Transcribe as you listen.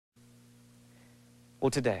Well,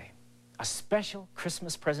 today, a special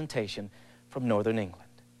Christmas presentation from Northern England.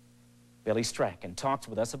 Billy Strachan talks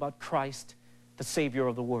with us about Christ, the Savior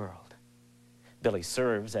of the world. Billy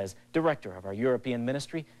serves as director of our European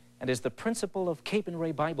ministry and is the principal of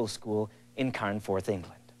Capernwray Bible School in Carnforth,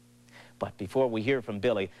 England. But before we hear from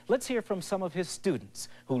Billy, let's hear from some of his students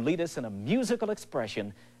who lead us in a musical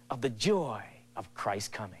expression of the joy of Christ's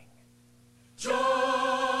coming. Joy,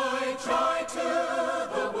 joy to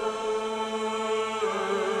the world.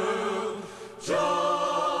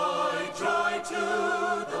 Joy, joy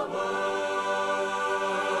to the world.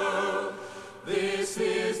 This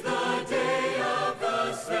is the day of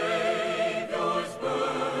the Savior's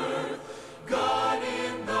birth. God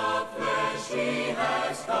in the flesh, He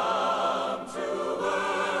has come to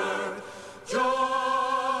earth.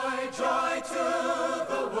 Joy, joy to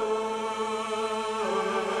the world.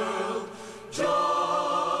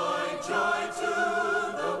 Joy, joy to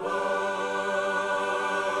the world.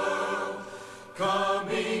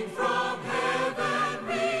 Coming from heaven,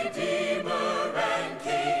 Redeemer and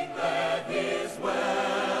King, let His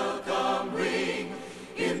welcome ring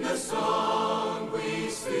in the song we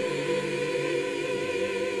sing.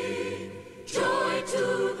 Joy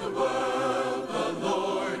to the world, the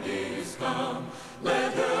Lord is come.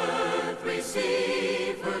 Let earth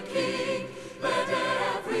receive her King. Let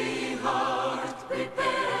every heart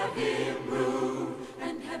prepare Him room.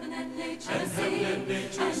 And heaven and nature sing. And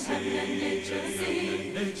nature sing. And nature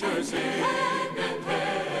sing. Nature sing. And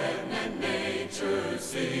heaven and nature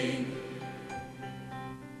sing.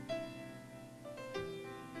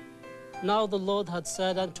 Now the Lord had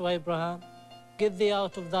said unto Abraham, Get thee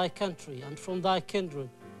out of thy country, and from thy kindred,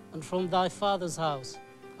 and from thy father's house,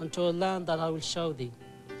 unto a land that I will show thee.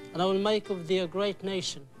 And I will make of thee a great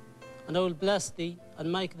nation, and I will bless thee,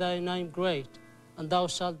 and make thy name great, and thou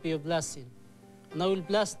shalt be a blessing. And I will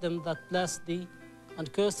bless them that bless thee,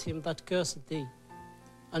 and curse him that curseth thee.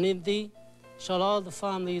 And in thee shall all the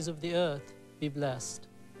families of the earth be blessed.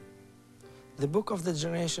 The book of the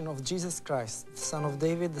generation of Jesus Christ, the son of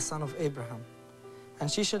David, the son of Abraham.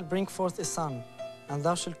 And she shall bring forth a son, and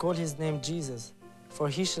thou shalt call his name Jesus, for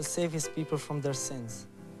he shall save his people from their sins.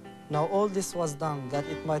 Now all this was done, that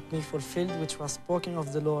it might be fulfilled which was spoken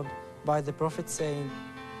of the Lord by the prophet, saying,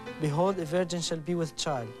 Behold, a virgin shall be with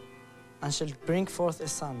child, and shall bring forth a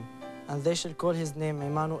son, and they shall call his name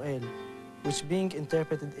Emmanuel, which being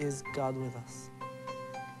interpreted is God with us.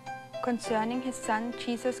 Concerning his Son,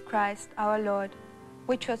 Jesus Christ, our Lord,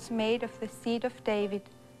 which was made of the seed of David,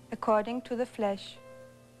 according to the flesh,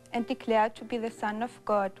 and declared to be the Son of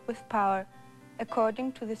God with power,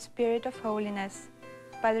 according to the Spirit of holiness,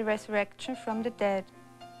 by the resurrection from the dead,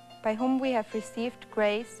 by whom we have received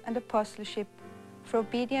grace and apostleship, for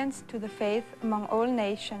obedience to the faith among all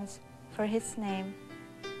nations, for his name.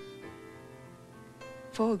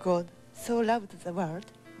 For God so loved the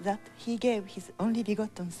world that he gave his only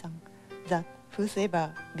begotten Son, that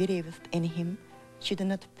whosoever believeth in him should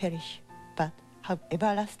not perish, but have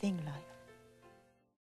everlasting life.